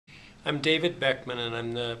I'm David Beckmann, and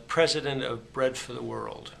I'm the president of Bread for the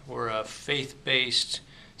World. We're a faith-based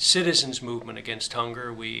citizens movement against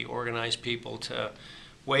hunger. We organize people to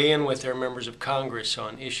weigh in with their members of Congress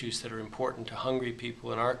on issues that are important to hungry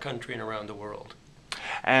people in our country and around the world.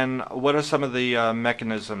 And what are some of the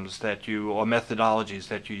mechanisms that or methodologies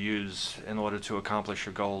that you use in order to accomplish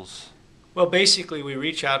your goals? Well, basically, we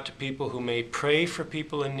reach out to people who may pray for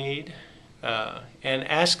people in need and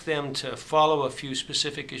ask them to follow a few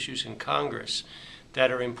specific issues in Congress that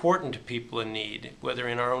are important to people in need, whether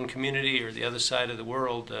in our own community or the other side of the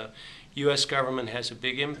world. The U.S. government has a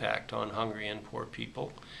big impact on hungry and poor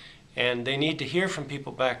people, and they need to hear from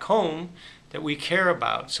people back home that we care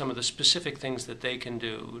about some of the specific things that they can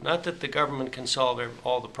do. Not that the government can solve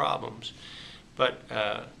all the problems, but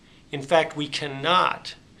in fact we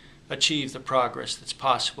cannot achieve the progress that's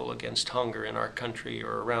possible against hunger in our country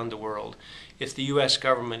or around the world if the U.S.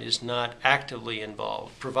 government is not actively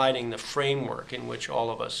involved, providing the framework in which all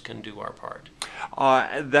of us can do our part.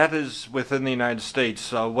 That is within the United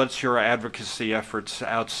States. What's your advocacy efforts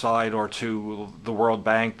outside or to the World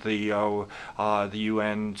Bank, the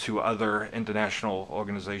UN, to other international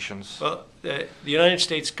organizations? Well, the United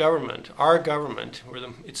States government, our government,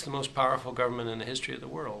 it's the most powerful government in the history of the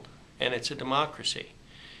world, and it's a democracy.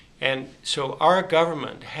 And so our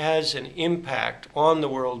government has an impact on the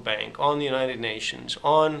World Bank, on the United Nations,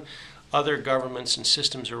 on other governments and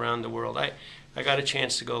systems around the world. I got a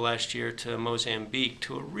chance to go last year to Mozambique,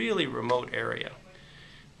 to a really remote area.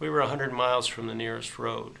 We were 100 miles from the nearest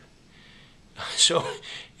road. So,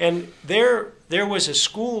 and there was a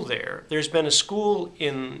school there. There's been a school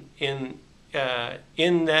in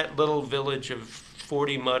that little village of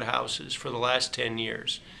 40 mud houses for the last 10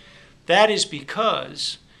 years. That is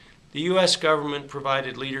because the U.S. government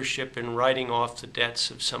provided leadership in writing off the debts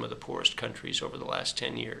of some of the poorest countries over the last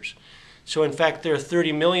 10 years. So in fact, there are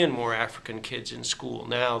 30 million more African kids in school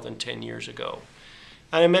now than 10 years ago.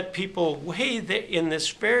 And I met people way in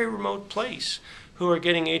this very remote place who are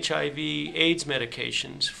getting HIV/AIDS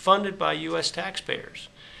medications funded by U.S. taxpayers.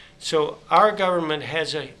 So our government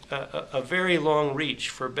has a very long reach,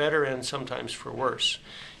 for better and sometimes for worse.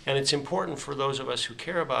 And it's important for those of us who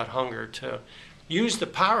care about hunger to use the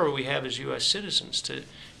power we have as U.S. citizens to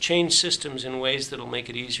change systems in ways that will make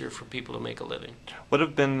it easier for people to make a living. What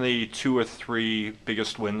have been the 2 or 3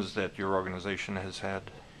 biggest wins that your organization has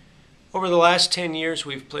had? Over the last 10 years,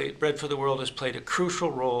 Bread for the World has played a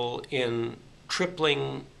crucial role in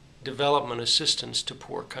tripling development assistance to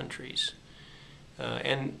poor countries.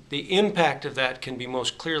 And the impact of that can be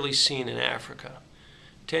most clearly seen in Africa.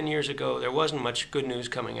 10 years ago, there wasn't much good news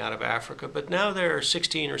coming out of Africa, but now there are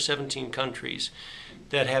 16 or 17 countries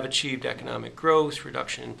that have achieved economic growth,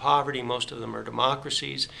 reduction in poverty. Most of them are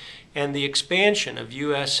democracies. And the expansion of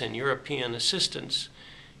U.S. and European assistance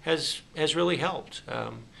has really helped.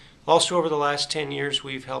 Also, over the last 10 years,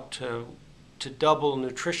 we've helped to double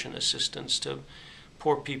nutrition assistance to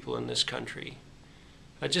poor people in this country.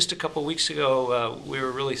 Just a couple weeks ago, we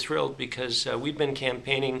were really thrilled because we've been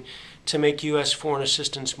campaigning to make U.S. foreign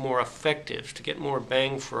assistance more effective, to get more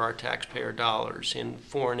bang for our taxpayer dollars in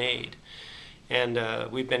foreign aid.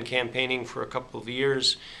 And we've been campaigning for a couple of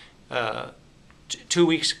years. 2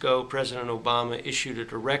 weeks ago, President Obama issued a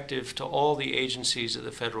directive to all the agencies of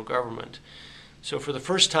the federal government. So for the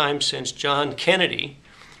first time since John Kennedy,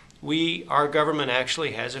 our government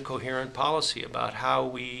actually has a coherent policy about how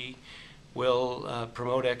we will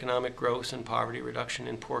promote economic growth and poverty reduction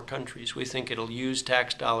in poor countries. We think it'll use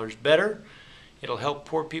tax dollars better, it'll help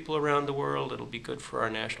poor people around the world, it'll be good for our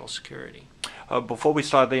national security. Before we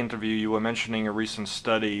started the interview, you were mentioning a recent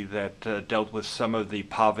study that dealt with some of the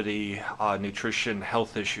poverty, nutrition,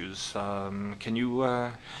 health issues. Can you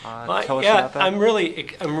tell us about that? I'm really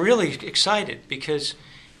excited because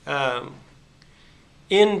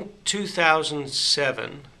in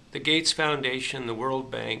 2007, the Gates Foundation, the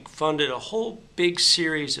World Bank, funded a whole big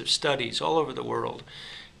series of studies all over the world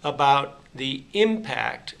about the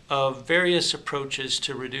impact of various approaches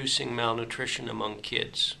to reducing malnutrition among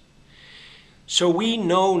kids. So we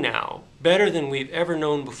know now, better than we've ever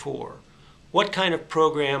known before, what kind of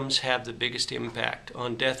programs have the biggest impact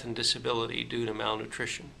on death and disability due to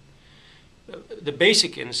malnutrition. The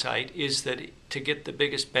basic insight is that to get the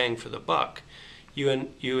biggest bang for the buck,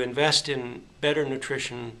 you invest in better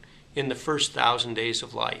nutrition in the first 1,000 days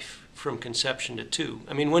of life, from conception to 2.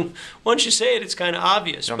 I mean, once you say it, it's kind of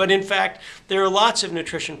obvious. Yep. But in fact, there are lots of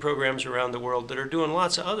nutrition programs around the world that are doing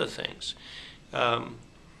lots of other things.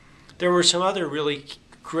 There were some other really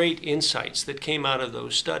great insights that came out of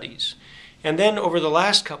those studies. And then over the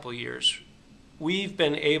last couple of years, we've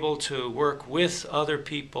been able to work with other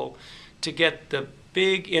people to get the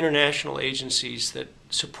big international agencies that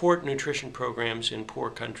support nutrition programs in poor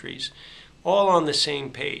countries, all on the same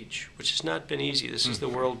page, which has not been easy. This is the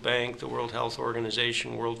World Bank, the World Health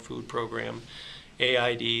Organization, World Food Program,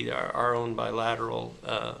 AID, our own bilateral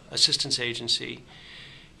assistance agency.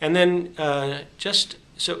 And then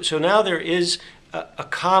so now there is a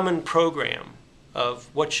common program of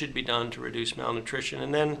what should be done to reduce malnutrition.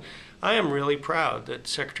 And then I am really proud that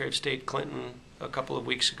Secretary of State Clinton a couple of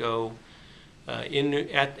weeks ago at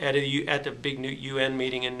the big UN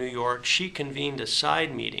meeting in New York, she convened a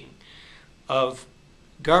side meeting of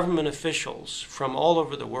government officials from all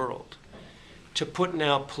over the world to put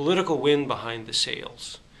now political wind behind the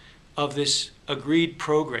sails of this agreed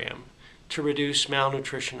program to reduce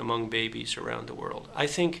malnutrition among babies around the world. I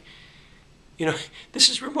think, this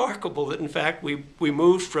is remarkable that in fact we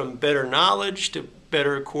moved from better knowledge to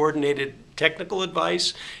better coordinated technical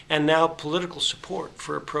advice and now political support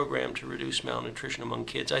for a program to reduce malnutrition among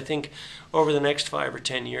kids. I think over the next 5 or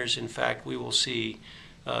 10 years, in fact, we will see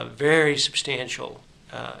very substantial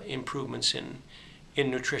improvements in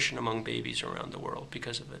nutrition among babies around the world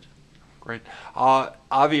because of it. Great.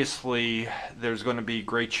 Obviously, there's going to be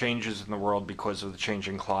great changes in the world because of the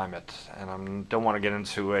changing climate, and I don't want to get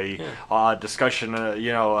into a discussion, about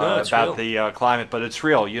real. the climate, but it's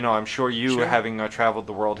real. I'm sure you, Sure. having traveled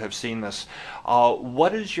the world, have seen this.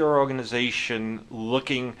 What is your organization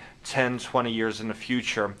looking 10, 20 years in the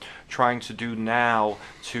future, trying to do now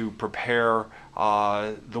to prepare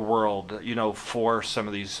the world, for some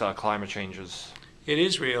of these climate changes? It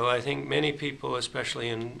is real. I think many people,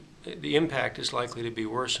 especially the impact is likely to be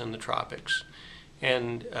worse in the tropics.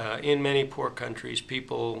 And in many poor countries,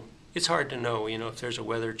 it's hard to know, if there's a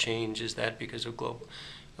weather change, is that because of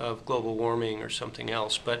global warming or something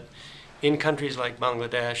else. But in countries like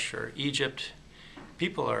Bangladesh or Egypt,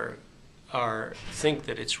 people think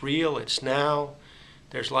that it's real, it's now.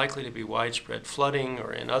 There's likely to be widespread flooding,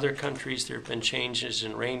 or in other countries there have been changes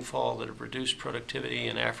in rainfall that have reduced productivity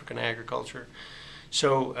in African agriculture.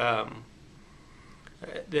 So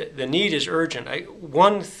the need is urgent.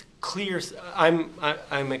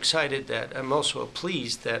 I'm excited that I'm also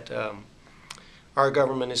pleased that our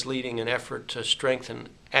government is leading an effort to strengthen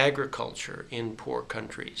agriculture in poor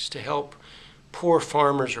countries to help poor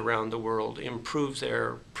farmers around the world improve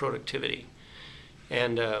their productivity,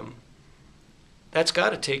 and that's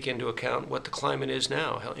got to take into account what the climate is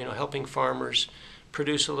now. Helping farmers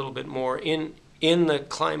produce a little bit more in the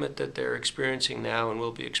climate that they're experiencing now and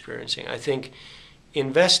will be experiencing. I think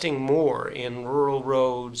investing more in rural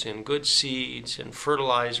roads, in good seeds, and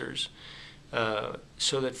fertilizers,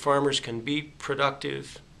 so that farmers can be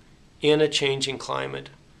productive in a changing climate,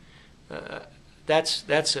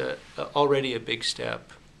 that's already a big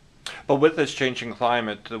step. But with this changing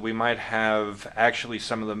climate, we might have actually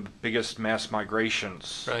some of the biggest mass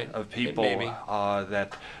migrations of people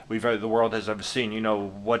that the world has ever seen.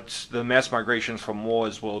 What the mass migrations from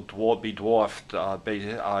wars will be dwarfed, some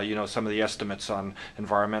of the estimates on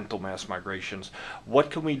environmental mass migrations.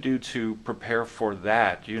 What can we do to prepare for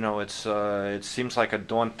that? It seems like a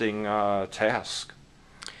daunting task.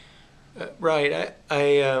 Right.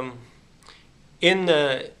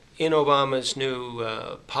 In Obama's new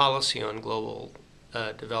policy on global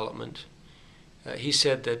development, he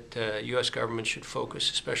said that the U.S. government should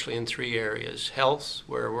focus especially in 3 areas: health,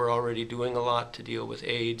 where we're already doing a lot to deal with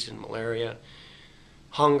AIDS and malaria;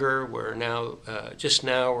 hunger, where just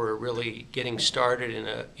now we're really getting started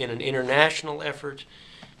in an international effort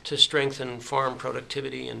to strengthen farm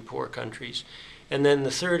productivity in poor countries; and then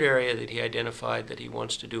the 3rd area that he identified that he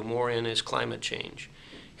wants to do more in is climate change,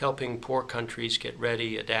 helping poor countries get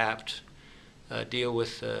ready, adapt, deal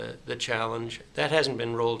with the challenge. That hasn't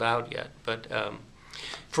been rolled out yet, but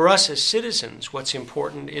for us as citizens, what's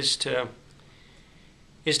important is to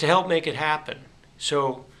help make it happen.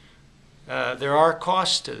 So there are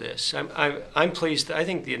costs to this. I'm pleased. I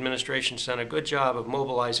think the administration's done a good job of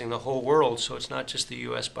mobilizing the whole world, so it's not just the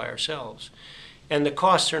U.S. by ourselves. And the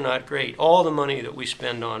costs are not great. All the money that we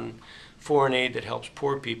spend on foreign aid that helps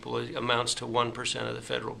poor people amounts to 1% of the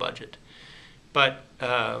federal budget. But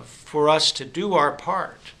for us to do our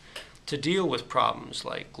part to deal with problems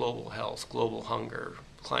like global health, global hunger,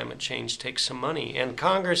 climate change takes some money. And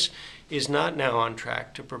Congress is not now on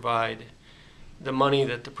track to provide the money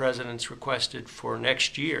that the president's requested for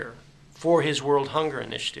next year for his World Hunger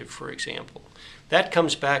Initiative, for example. That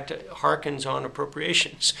comes back to harkens on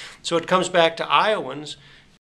appropriations. So it comes back to Iowans